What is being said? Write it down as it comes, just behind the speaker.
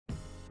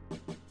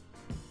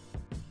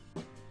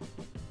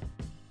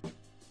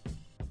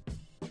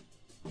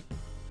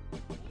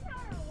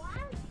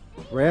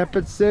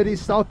Rapid City,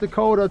 South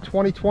Dakota,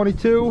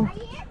 2022.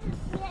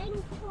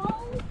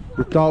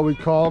 We thought we'd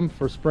come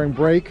for spring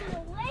break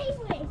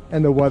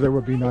and the weather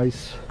would be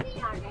nice.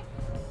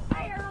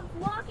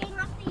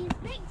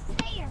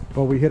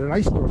 But we hit an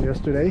ice storm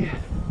yesterday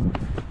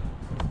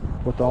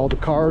with all the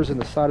cars in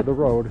the side of the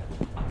road.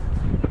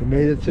 We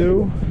made it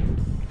to,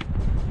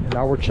 and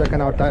now we're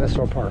checking out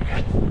Dinosaur Park.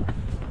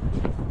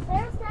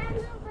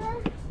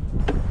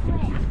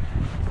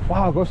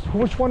 Wow,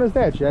 which one is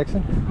that,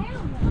 Jackson? I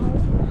don't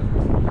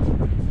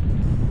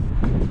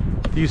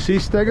know. Do you see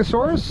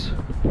Stegosaurus?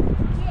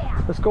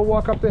 Yeah. Let's go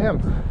walk up to him.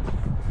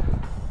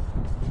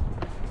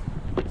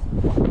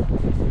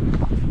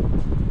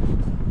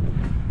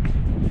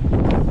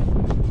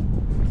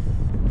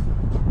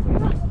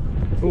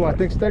 Ooh, I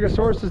think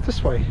Stegosaurus is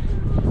this way.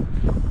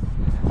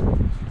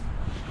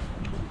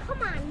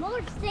 Come on,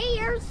 more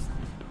stairs.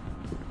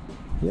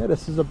 Yeah,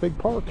 this is a big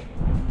park.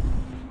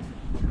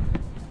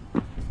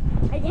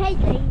 I hate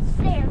these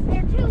stairs.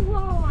 They're too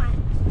long.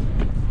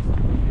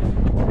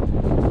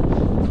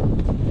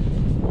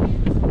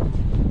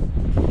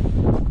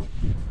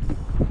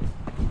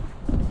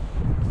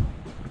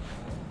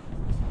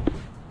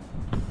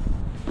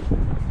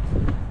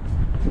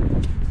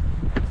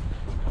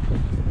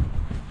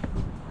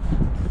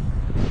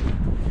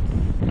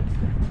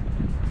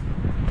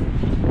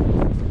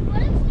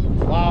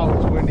 Wow,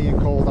 it's windy and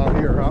cold out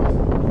here, huh?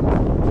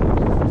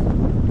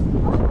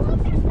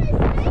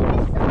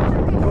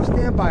 Go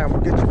stand by him,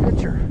 we'll get your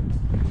picture.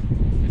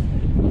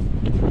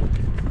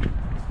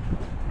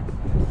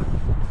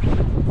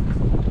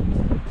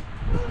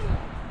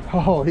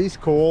 Oh, he's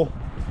cool.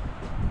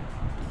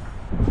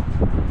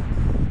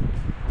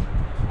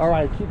 All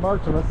right, keep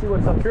marching. Let's see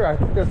what's up here. I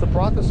think that's the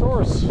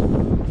Brontosaurus.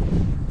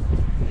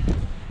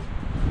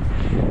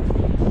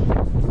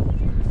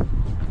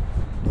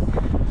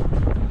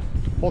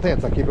 Hold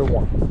hands, I'll keep it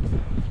warm.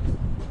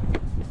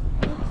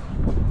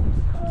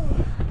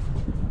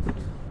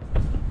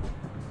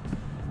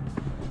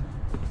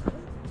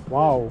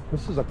 Wow,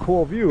 this is a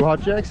cool view, huh,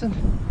 Jackson?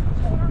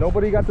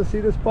 Nobody got to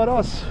see this but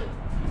us.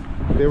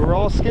 They were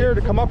all scared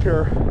to come up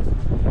here.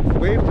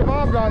 Wave to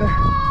Mom down there.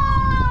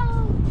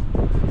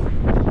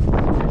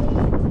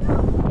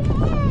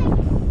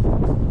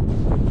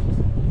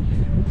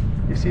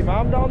 You see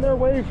Mom down there?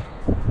 Wave.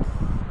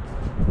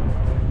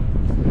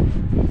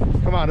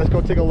 Come on, let's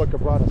go take a look at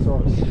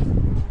Brontosaurus.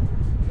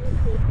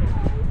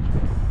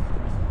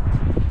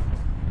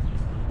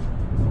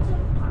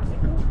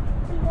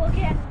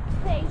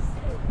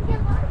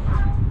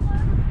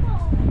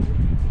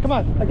 Come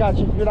on, I got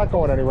you. You're not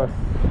going anywhere.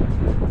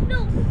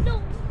 No,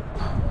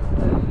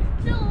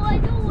 I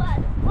don't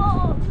want.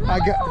 Oh, no. I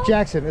got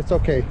Jackson. It's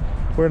okay.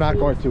 We're not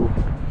going to.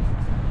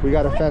 We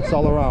got a fence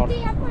all around.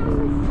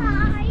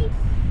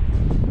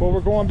 Well,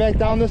 we're going back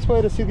down this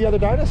way to see the other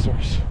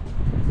dinosaurs.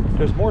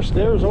 There's more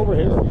stairs over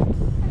here.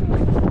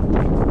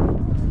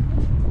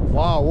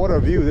 Wow, what a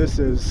view this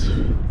is.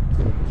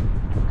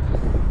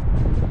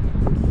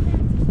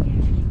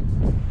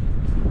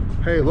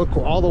 Hey, look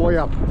all the way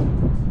up.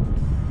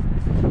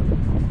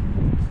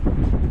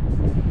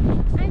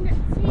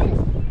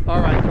 All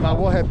right, come on,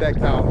 we'll head back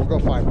down. We'll go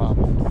find Mom.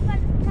 But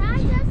can I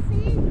just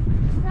see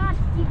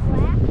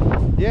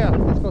Stegosaurus? Yeah,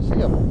 let's go see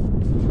him.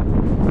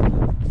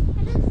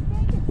 And it's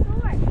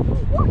Stegosaurus.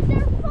 Look,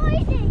 they're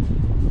fighting.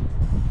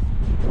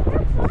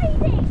 They're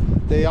fighting.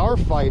 They are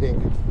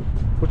fighting.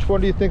 Which one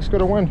do you think's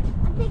gonna win?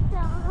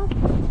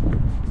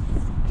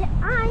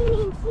 I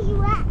think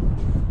T-Rex.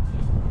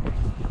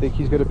 Think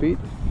he's gonna beat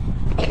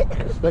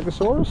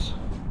Stegosaurus?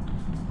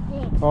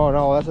 Yeah. Oh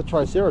no, that's a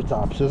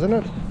Triceratops, isn't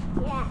it?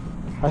 Yeah.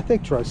 I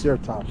think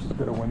Triceratops is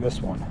gonna win this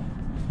one.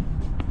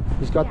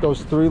 He's got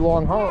those 3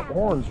 long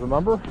horns,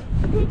 remember?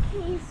 I think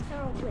he's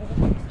gonna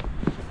win.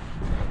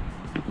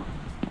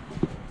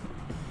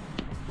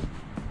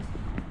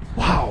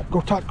 Wow, go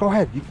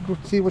ahead. You can go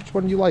see which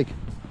one you like.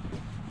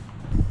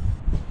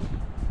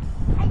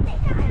 I think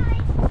I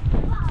like.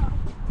 Whoa.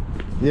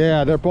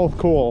 Yeah, they're both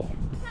cool.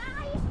 Can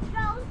I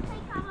go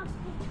take a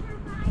picture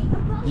by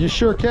both? You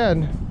sure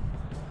can.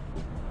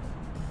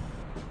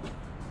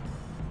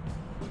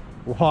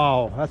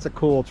 Wow, that's a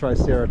cool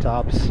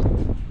Triceratops.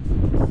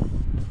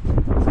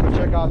 Let's go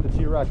check out the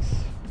T-Rex.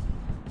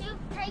 You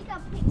take a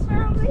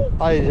picture of me?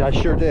 I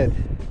sure did.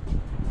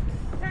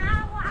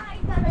 Now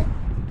I'm gonna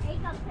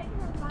take a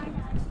picture by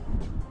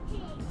the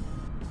pig.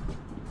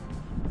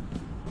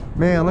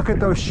 Man, look at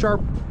those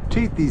sharp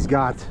teeth he's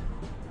got.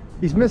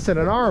 He's missing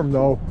an arm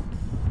though.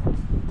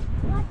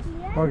 What,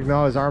 yeah? Oh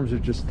no, his arms are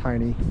just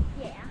tiny.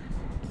 Yeah.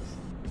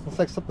 Looks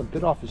like something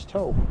bit off his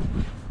toe.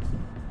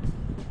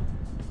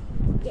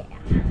 Yeah.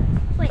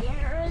 Wait, is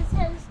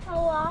his toe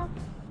off?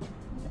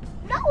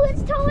 No,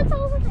 his toe is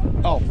over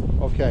there. Oh,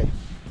 okay.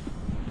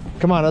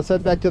 Come on, let's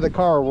head back to the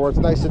car where it's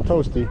nice and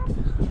toasty.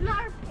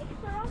 Another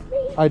picture of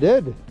me. I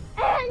did. And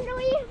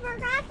we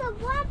forgot the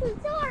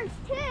Brontosaurus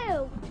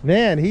too.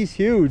 Man, he's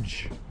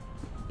huge.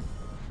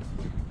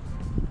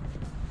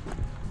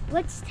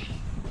 What's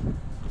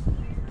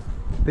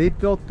They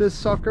built this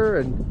sucker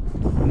in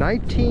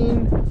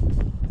 19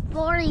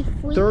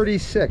 43.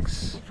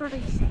 36.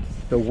 46.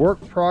 The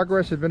Work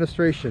Progress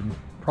Administration,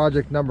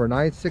 project number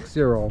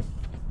 960,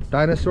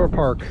 Dinosaur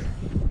Park.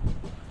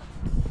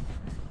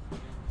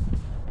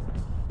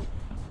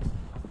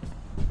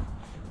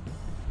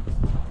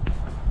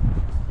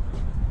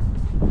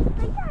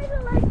 I kind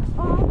of like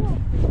all of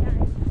the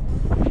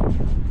dinosaurs.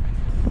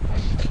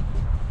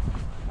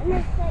 And the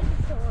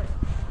stegosaurus.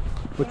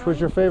 Which was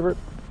your favorite?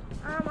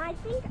 I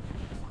think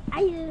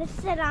I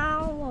listed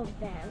all of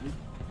them.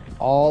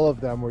 All of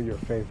them were your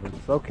favorites.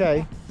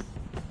 Okay.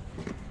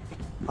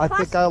 I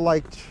think I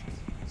liked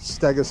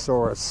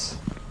Stegosaurus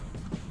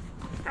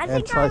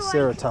and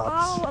Triceratops. I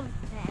liked all of them.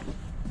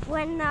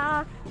 When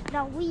the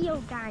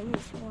wheel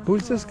dinosaur.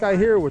 Who's this guy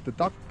here with the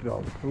duck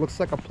bill? It looks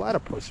like a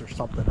platypus or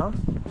something, huh?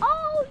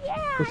 Oh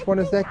yeah. Which one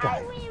is that guy?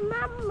 I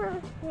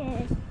remember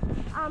him.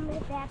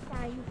 That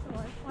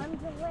dinosaur. One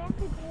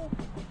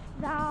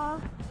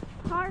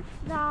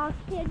the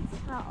kids'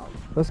 home.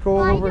 Let's go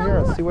over here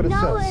and see what it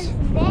says. I don't know his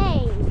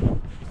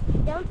name.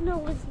 Don't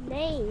know his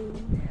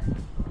name.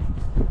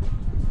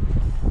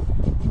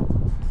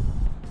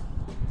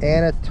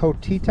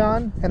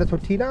 Anatotodon?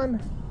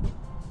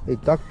 A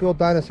duck-billed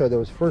dinosaur that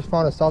was first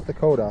found in South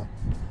Dakota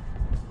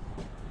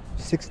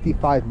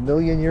 65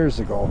 million years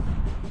ago.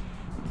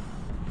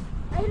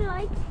 I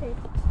like this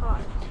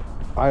part.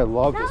 I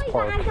love this Now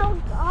park. we gotta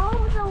go all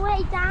the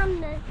way down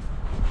the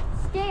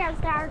stairs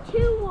that are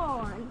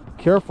 2-1.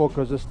 Careful,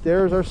 because the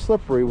stairs are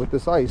slippery with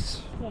this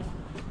ice. Yeah.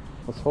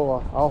 Let's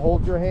hold on. I'll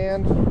hold your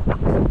hand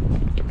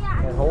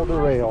Yeah, and hold the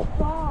rail.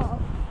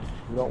 Fall.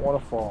 You don't want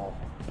to fall.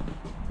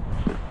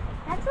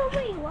 That's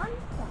only one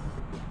side.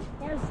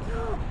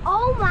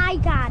 Oh my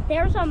God,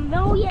 there's a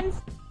million